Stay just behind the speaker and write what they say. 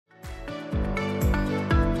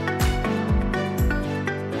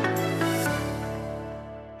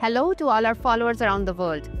Hello to all our followers around the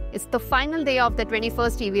world. It's the final day of the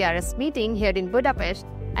 21st EVRS meeting here in Budapest,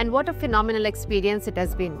 and what a phenomenal experience it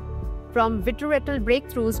has been. From vitreo-retinal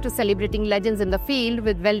breakthroughs to celebrating legends in the field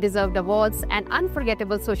with well-deserved awards and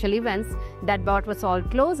unforgettable social events that brought us all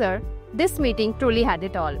closer, this meeting truly had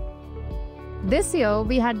it all. This year,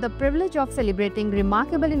 we had the privilege of celebrating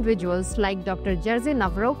remarkable individuals like Dr. Jerzy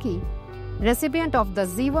Nawroki, recipient of the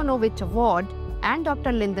Noich Award, and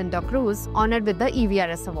Dr. Lyndon Da Cruz, honored with the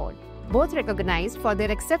EVRS Award, both recognized for their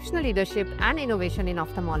exceptional leadership and innovation in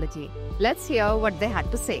ophthalmology. Let's hear what they had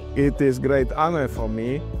to say. It is a great honor for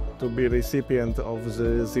me to be recipient of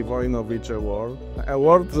the Noich Award.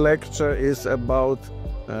 Award lecture is about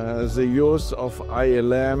the use of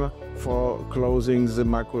ILM for closing the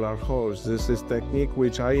macular holes. This is technique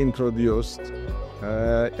which I introduced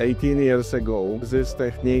 18 years ago. This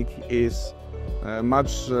technique is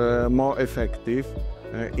much more effective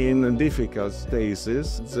in difficult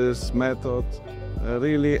cases. This method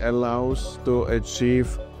really allows to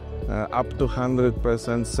achieve up to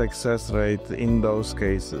 100% success rate in those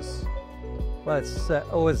cases. Well, it's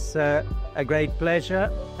always a great pleasure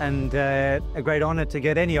and a great honor to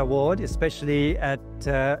get any award, especially at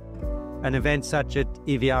an event such as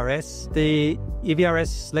EVRS. The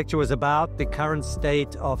EVRS lecture was about the current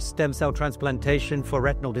state of stem cell transplantation for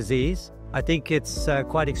retinal disease. I think it's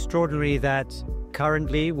quite extraordinary that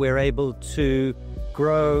currently we're able to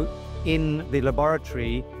grow in the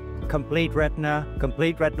laboratory complete retina,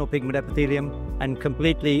 complete retinal pigment epithelium, and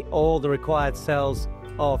completely all the required cells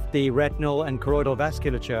of the retinal and choroidal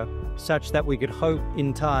vasculature, such that we could hope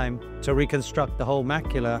in time to reconstruct the whole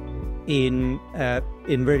macula in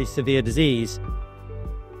really severe disease.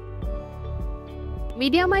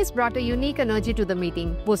 MediaMice brought a unique energy to the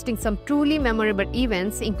meeting, hosting some truly memorable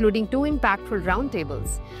events, including two impactful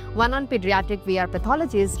roundtables. One on pediatric VR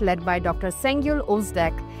pathologies, led by Dr. Sengyul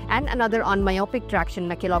Ozdek, and another on myopic traction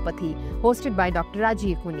maculopathy, hosted by Dr.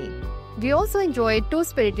 Rajiv Muni. We also enjoyed two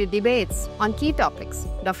spirited debates on key topics.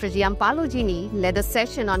 Dr. Giampaolo Gini led a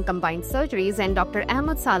session on combined surgeries, and Dr.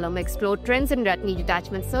 Ahmed Salem explored trends in retinal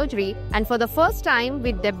detachment surgery. And for the first time,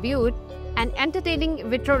 we debuted an entertaining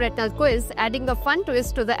vitreo-retinal quiz, adding a fun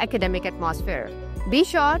twist to the academic atmosphere. Be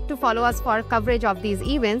sure to follow us for coverage of these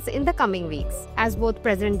events in the coming weeks. As both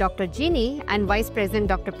President Dr. Gini and Vice President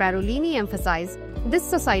Dr. Parolini emphasized, this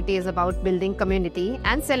society is about building community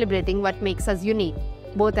and celebrating what makes us unique,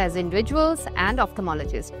 both as individuals and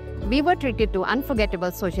ophthalmologists. We were treated to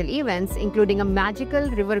unforgettable social events, including a magical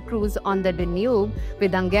river cruise on the Danube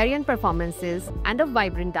with Hungarian performances and a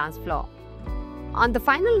vibrant dance floor. On the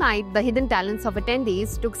final night, the hidden talents of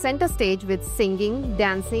attendees took center stage with singing,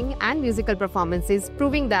 dancing, and musical performances,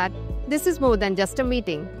 proving that this is more than just a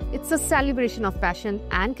meeting. It's a celebration of passion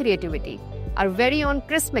and creativity. Our very own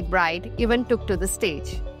Chris McBride even took to the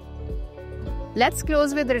stage. Let's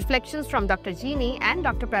close with reflections from Dr. Gini and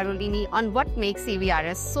Dr. Parolini on what makes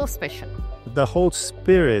EVRS so special. The whole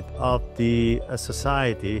spirit of the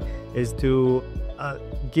society is to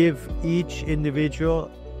give each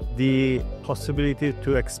individual the possibility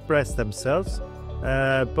to express themselves,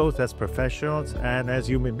 both as professionals and as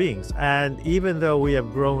human beings. And even though we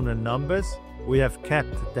have grown in numbers, we have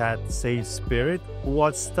kept that same spirit.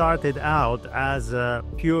 What started out as a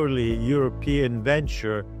purely European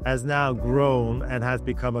venture has now grown and has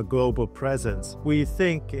become a global presence. We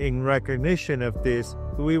think in recognition of this,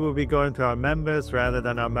 we will be going to our members rather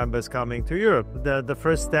than our members coming to Europe. The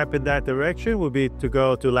first step in that direction will be to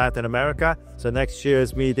go to Latin America. So next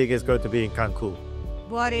year's meeting is going to be in Cancun.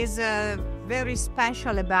 What is very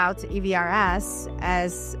special about EVRS,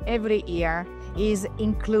 as every year, is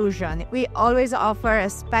inclusion. We always offer a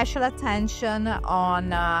special attention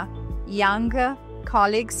on young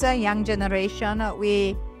colleagues, young generation.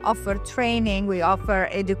 We offer training, we offer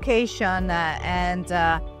education,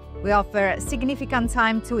 and we offer significant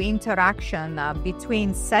time to interaction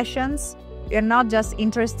between sessions. We're not just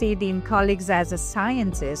interested in colleagues as a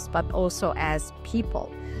scientist, but also as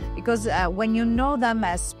people. Because when you know them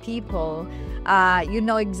as people, you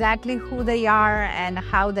know exactly who they are and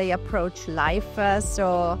how they approach life.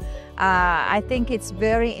 So I think it's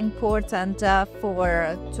very important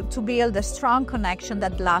to build a strong connection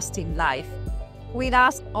that lasts in life. We'd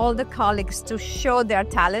ask all the colleagues to show their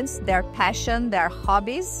talents, their passion, their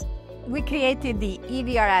hobbies. We created the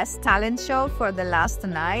EVRS talent show for the last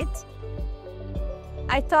night.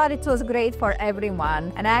 I thought it was great for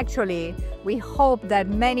everyone, and actually, we hope that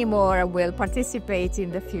many more will participate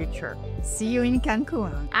in the future. See you in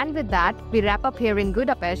Cancun. And with that, we wrap up here in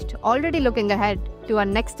Budapest, already looking ahead to our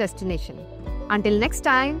next destination. Until next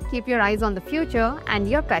time, keep your eyes on the future and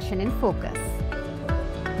your passion in focus.